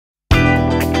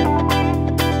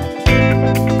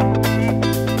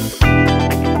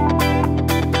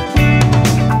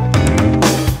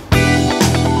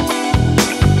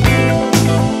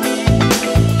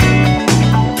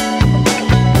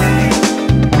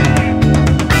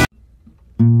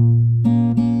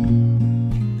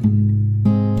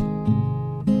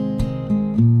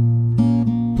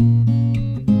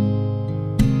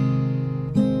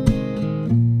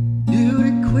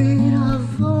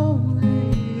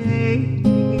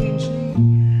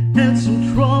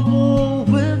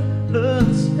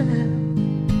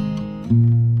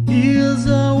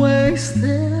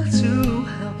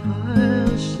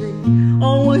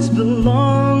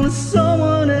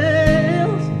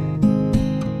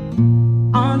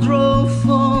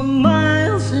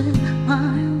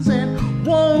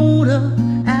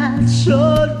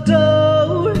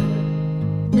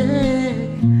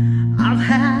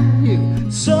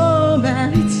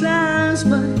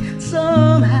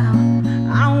Somehow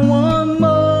I want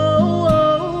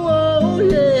more,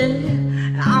 yeah.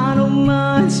 I don't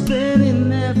mind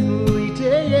spending every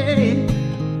day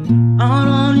out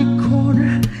on your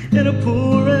corner in a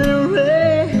pouring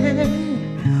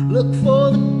rain. Look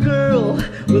for the girl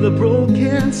with a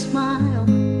broken smile.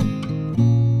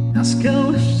 Ask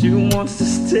her if she wants to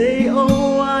stay a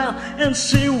while, and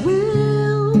she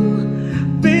will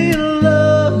be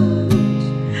loved,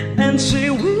 and she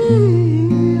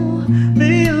will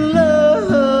be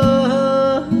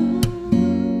loved.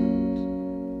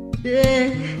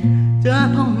 Yeah,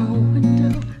 tap on my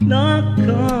window, knock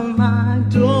on my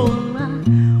door. I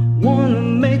wanna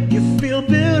make you feel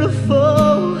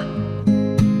beautiful.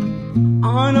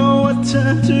 I know I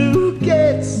tend to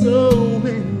get so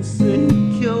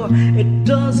insecure. It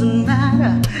doesn't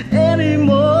matter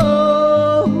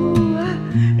anymore.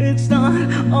 It's not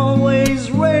always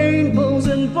rainbows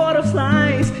and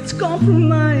butterflies. It's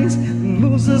compromise that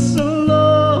moves us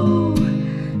along.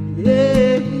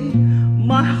 Yeah,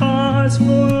 my heart's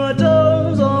full of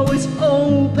doors, always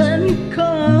open. You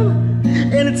come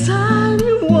anytime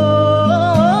you want.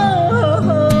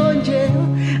 Yeah,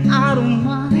 I don't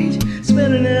mind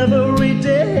spending every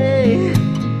day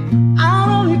out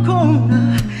on your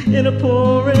corner in a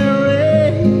pouring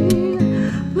rain.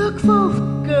 Look for the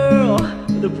girl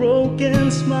with a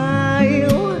broken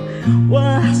smile. Well,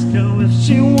 ask her if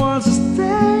she wants to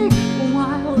stay a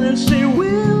while, and she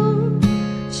will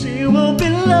be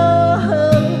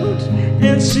loved,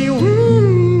 and she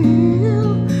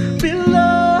will be loved.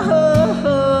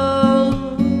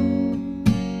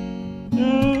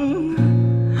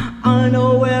 I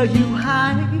know where you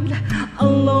hide,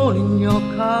 alone in your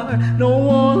car. Know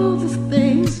all of the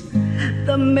things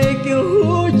that make you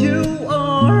who you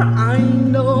are. I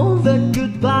know that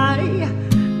goodbye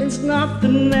is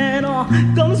nothing at all.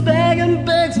 Comes back and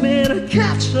begs me to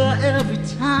catch her every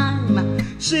time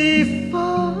she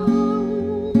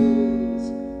falls.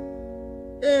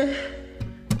 Yeah.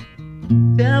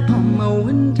 Tap on my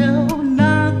window,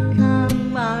 knock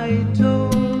on my door.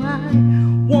 I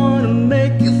wanna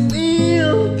make you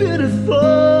feel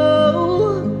beautiful.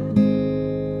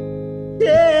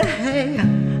 Yeah,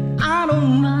 I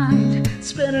don't mind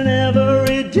spending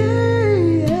every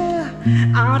day, yeah,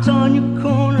 out on your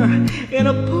corner in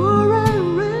a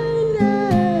pouring rain.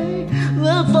 Yeah.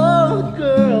 Look for a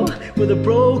girl with a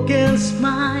broken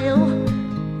smile.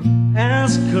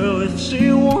 Ask her if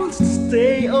she wants to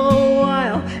stay a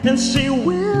while, and she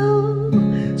will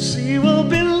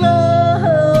be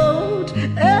loved,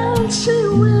 and she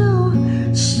will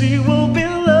be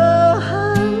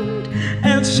loved,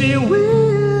 and she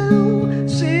will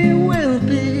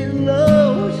be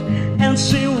loved, and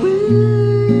she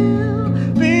will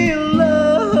be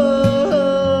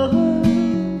loved.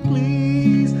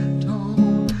 Please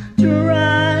don't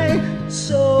try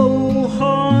so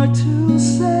hard to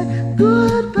say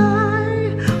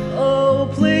goodbye. Oh,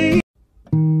 please.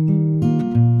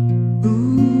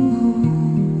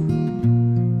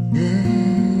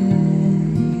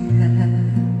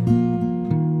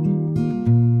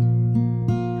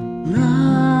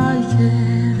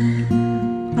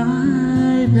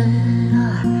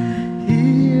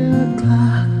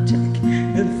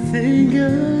 Think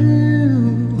of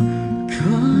you,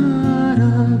 caught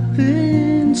up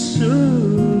in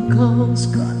circles.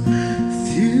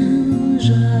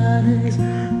 Confusion is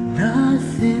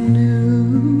nothing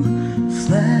new.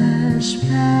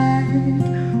 Flashback,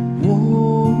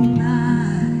 warm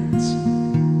nights,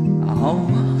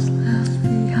 almost left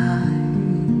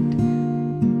behind.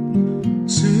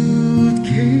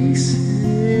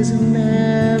 Suitcases and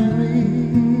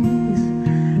memories,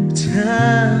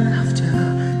 time after.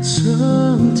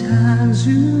 Sometimes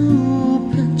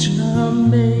you picture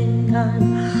me,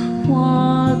 I'm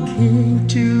walking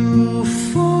too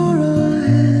far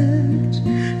ahead,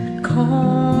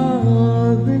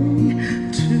 calling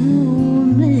to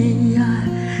me. I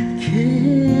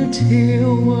can't hear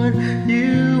what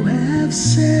you have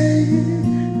said.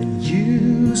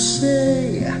 You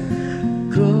say,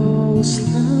 go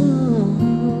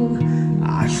slow,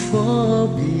 I fall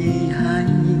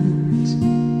behind.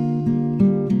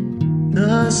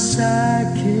 The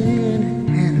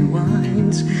second-hand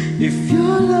wines. If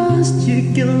you're lost,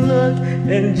 you can look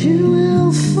and you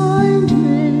will find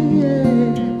me.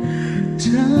 Yeah.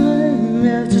 Time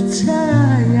after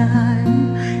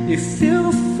time. If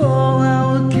you fall, I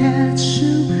will catch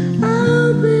you.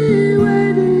 I'll be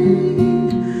waiting.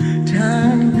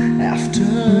 Time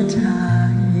after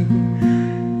time.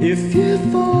 If you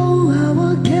fall, I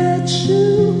will catch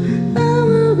you. I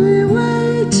will be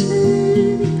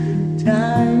waiting.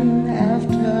 Time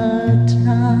after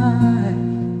time.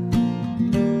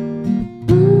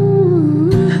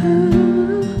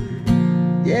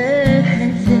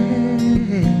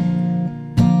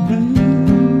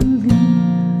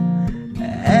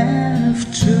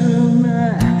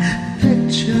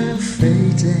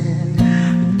 fading.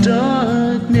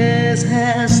 Darkness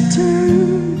has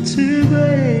turned to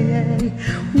gray.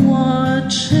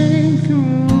 Watching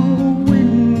through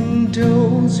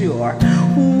windows, you're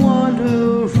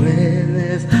wondering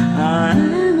if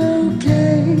I'm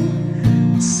okay.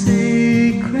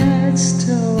 Secrets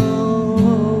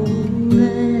stolen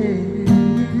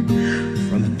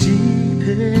from deep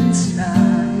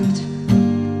inside.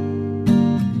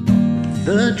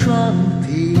 The drum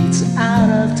beats out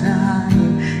of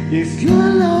time. If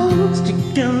you're lost, you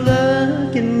can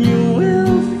look and you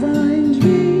will find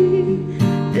me.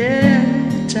 Yeah,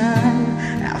 time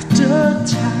after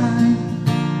time.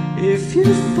 If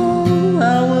you fall,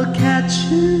 I will catch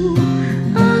you.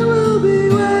 I will be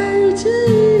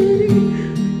waiting.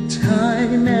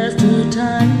 Time after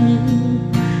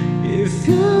time. If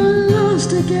you're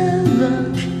lost again,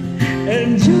 look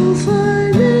and you'll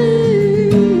find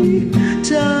me.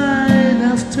 Time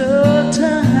after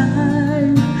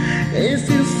time. If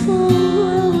you fall,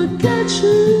 I will catch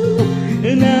you,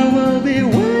 and I will be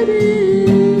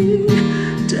waiting.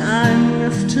 Time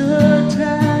after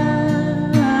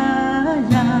time.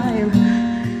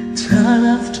 Time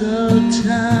after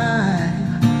time.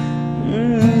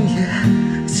 Yeah.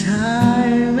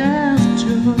 Time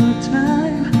after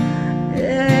time.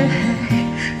 Yeah.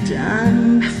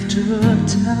 Time after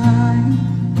time.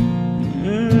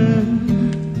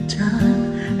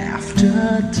 Time after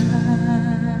time.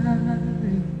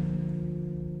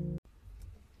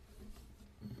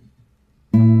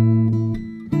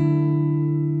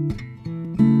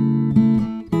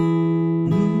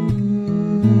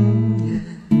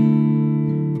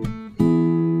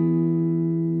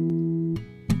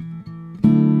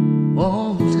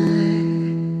 All day,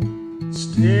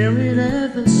 staring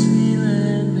at the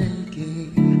ceiling,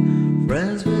 making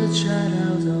friends with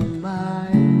shadows on my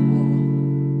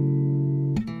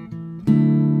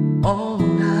wall. All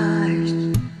night,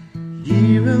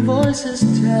 hearing voices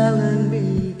telling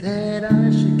me that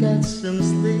I should get some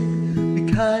sleep,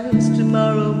 because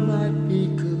tomorrow might be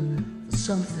good for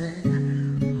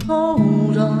something.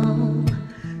 Hold on,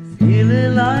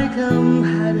 feeling like I'm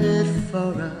headed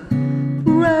for a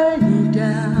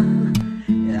breakdown.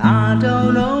 Yeah, I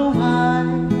don't know why,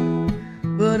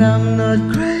 but I'm not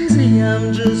crazy,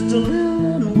 I'm just a little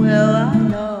unwell. I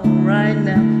know right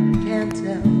now, you can't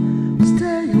tell.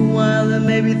 Stay a while and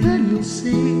maybe then you'll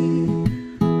see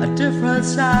a different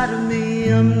side of me.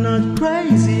 I'm not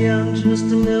crazy, I'm just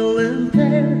a little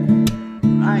impaired.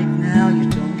 Right now you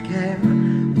don't care,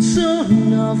 but soon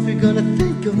enough you're gonna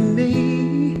think of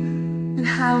me and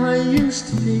how I used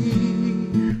to be.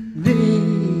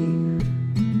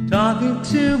 Talking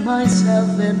to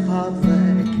myself in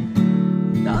public,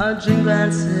 dodging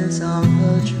glances on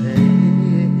the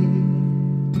train.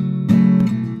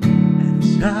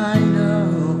 And I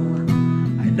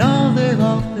know they've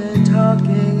all been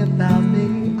talking about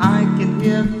me. I can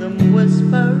hear them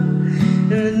whisper,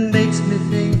 and it makes me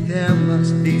think there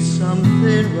must be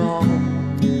something wrong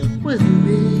with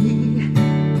me.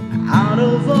 Out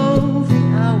of all the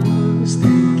hours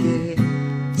thinking,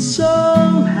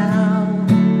 somehow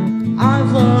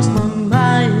I've lost my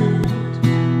mind.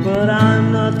 But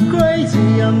I'm not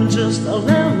crazy, I'm just a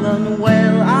little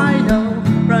unwell. I know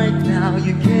right now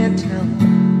you can't tell.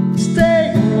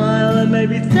 Stay a while and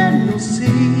maybe then you'll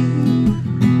see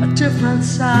a different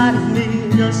side of me.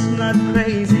 Just not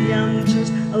crazy, I'm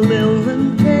just a little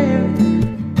impaired.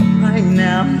 Right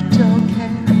now you don't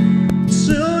care.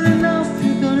 Soon enough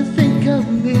you're gonna think of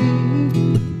me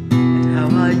and how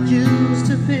I used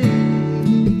to be.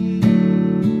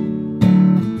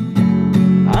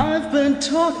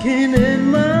 Talking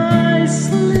in my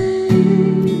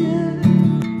sleep,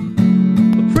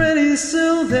 but pretty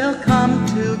soon they'll come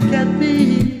to get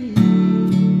me.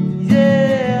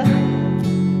 Yeah,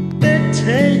 they're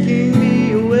taking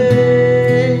me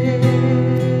away.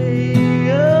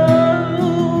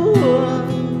 Oh,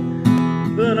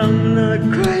 but I'm not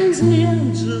crazy,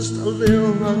 I'm just a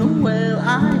little unwell.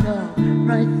 I know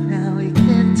right now you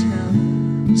can't tell.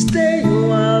 Stay a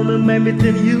while and maybe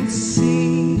then you'll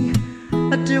see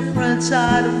a different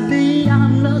side of me.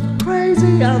 I'm not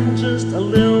crazy, I'm just a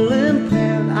little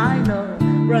impaired. I know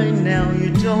right now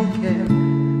you don't care.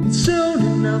 Soon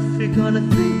enough you're gonna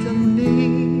think of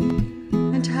me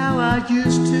and how I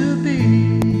used to be.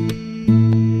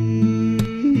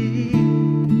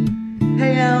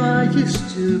 Hey, how I used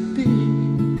to be.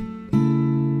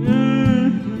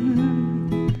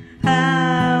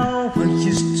 How I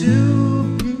used to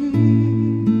be.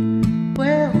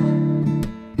 Well,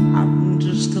 I'm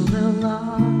just a little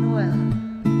unwell.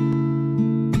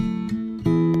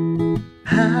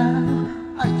 How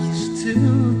I used to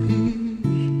be.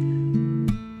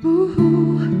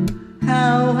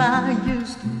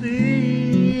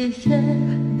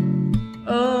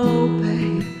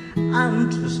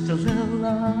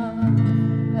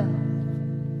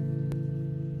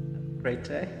 Great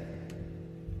day.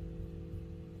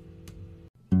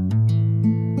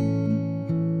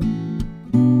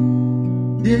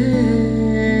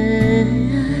 Yeah.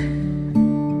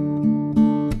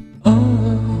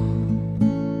 Oh.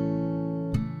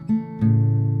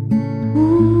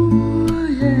 Ooh,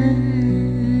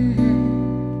 yeah.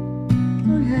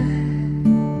 Oh, yeah.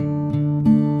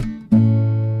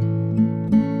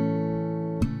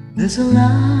 There's a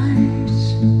light,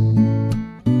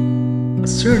 a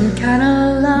certain kind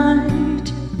of light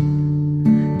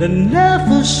that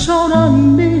never shone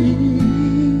on me.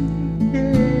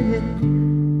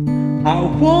 I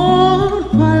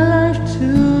want my life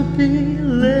to be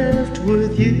lived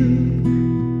with you,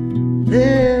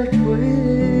 lived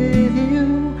with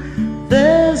you.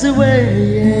 There's a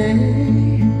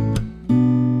way,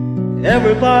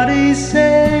 everybody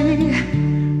say,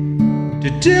 to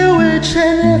do each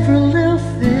and every little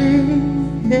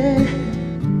thing, yeah.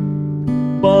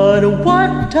 But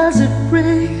what does it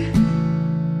bring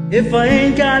if I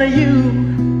ain't got you,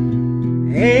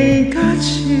 ain't got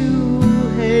you?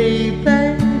 Hey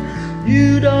babe,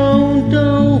 you don't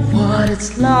know what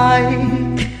it's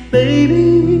like,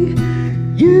 baby.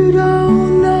 You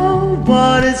don't know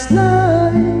what it's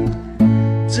like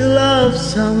to love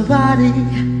somebody,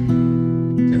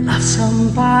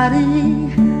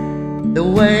 the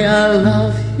way I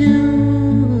love you.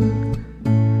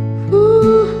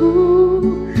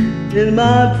 Ooh, in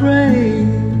my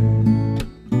brain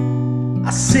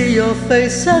I see your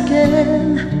face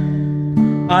again.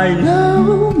 I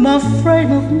know my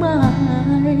frame of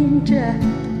mind, yeah.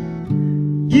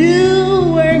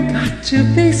 You ain't got to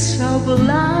be so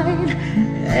blind,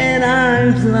 and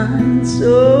I'm blind,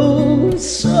 so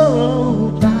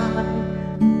blind.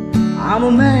 I'm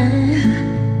a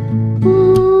man,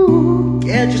 ooh,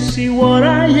 can't you see what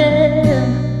I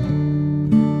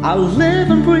am? I live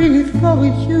and breathe for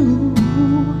you.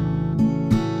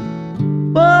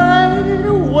 But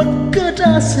what good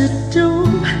does it do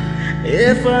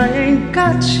if I ain't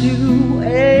got you,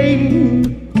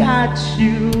 ain't got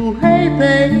you? Hey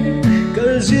babe,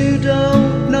 'cause you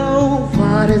don't know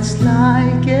what it's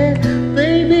like, yeah,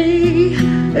 baby.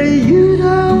 You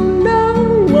don't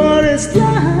know what it's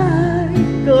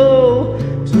like, oh,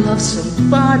 to love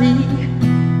somebody,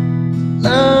 the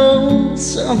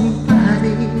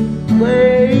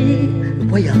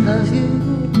way I love you.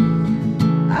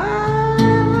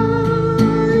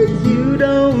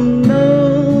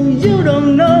 You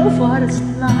don't know what it's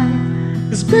like,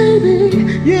 'cause baby,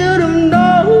 you don't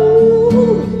know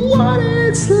what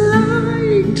it's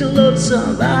like to love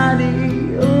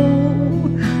somebody, oh,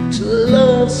 to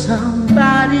love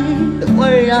somebody the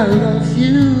way I love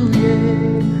you, yeah.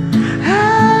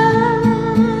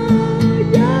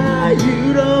 Yeah,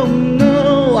 you don't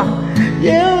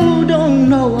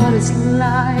know what it's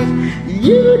like.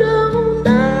 You don't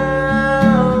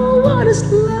know what it's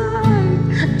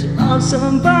like to love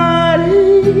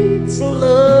somebody, to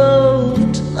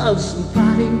love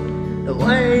somebody the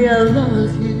way I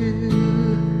love you.